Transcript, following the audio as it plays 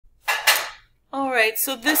Alright,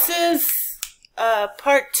 so this is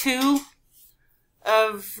part 2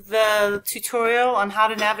 of the tutorial on how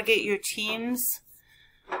to navigate your teams.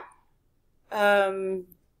 The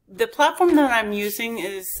platform that I'm using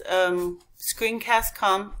is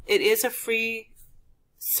Screencast.com. It is a free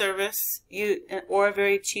service, or a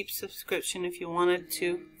very cheap subscription if you wanted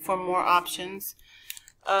to, for more options.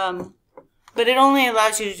 But it only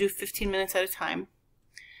allows you to do 15 minutes at a time.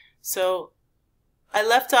 So I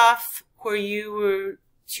left off where you were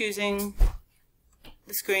choosing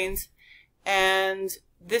the screens, and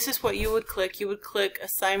this is what you would click. You would click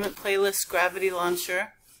Assignment Playlist Gravity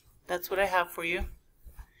Launcher. That's what I have for you.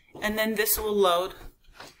 And then this will load.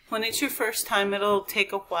 When it's your first time, it'll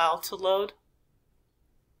take a while to load.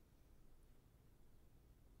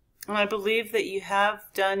 And I believe that you have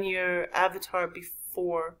done your avatar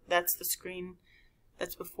before. That's the screen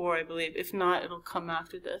that's before, I believe. If not, it'll come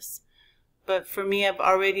after this. But for me, I've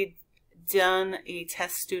already done a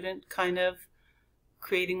test student, kind of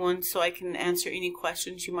creating one, so I can answer any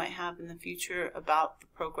questions you might have in the future about the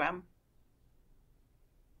program.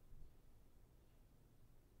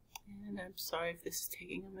 And I'm sorry if this is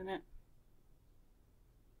taking a minute.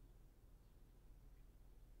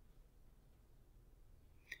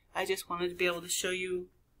 I just wanted to be able to show you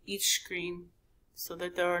each screen so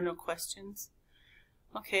that there are no questions.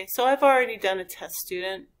 Okay, so I've already done a test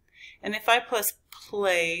student, and if I press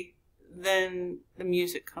play, then the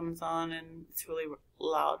music comes on and it's really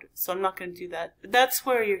loud. So I'm not going to do that. But that's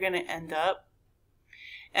where you're going to end up.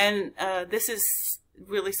 And this is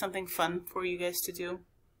really something fun for you guys to do.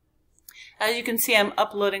 As you can see, I'm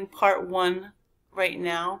uploading part 1 right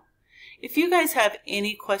now. If you guys have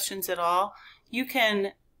any questions at all, you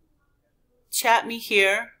can chat me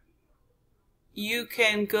here. You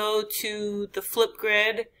can go to the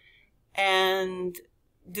Flipgrid and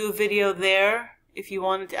do a video there if you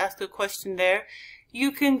wanted to ask a question there.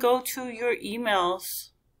 You can go to your emails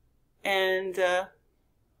and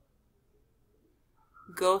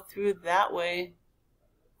go through that way.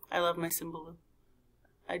 I love my symbol.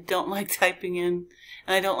 I don't like typing in,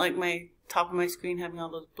 and I don't like my top of my screen having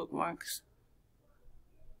all those bookmarks.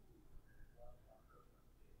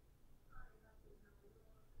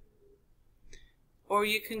 Or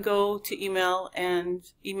you can go to email and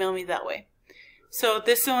email me that way. So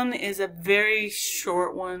this one is a very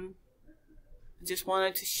short one. I just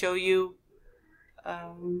wanted to show you,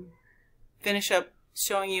 finish up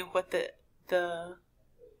showing you what the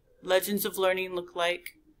Legends of Learning look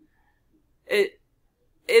like. It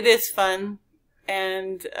is fun,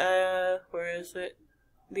 and where is it?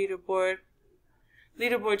 Leaderboard.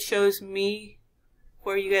 Leaderboard shows me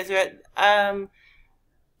where you guys are at.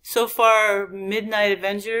 So far, Midnight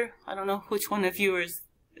Avenger, I don't know which one of you is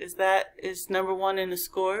number 1 in the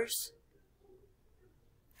scores.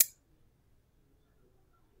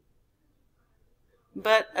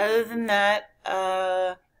 But other than that,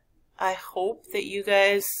 I hope that you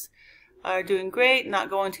guys are doing great, not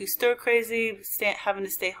going too stir crazy, having to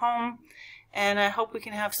stay home, and I hope we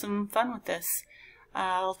can have some fun with this.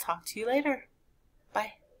 I'll talk to you later.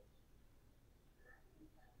 Bye.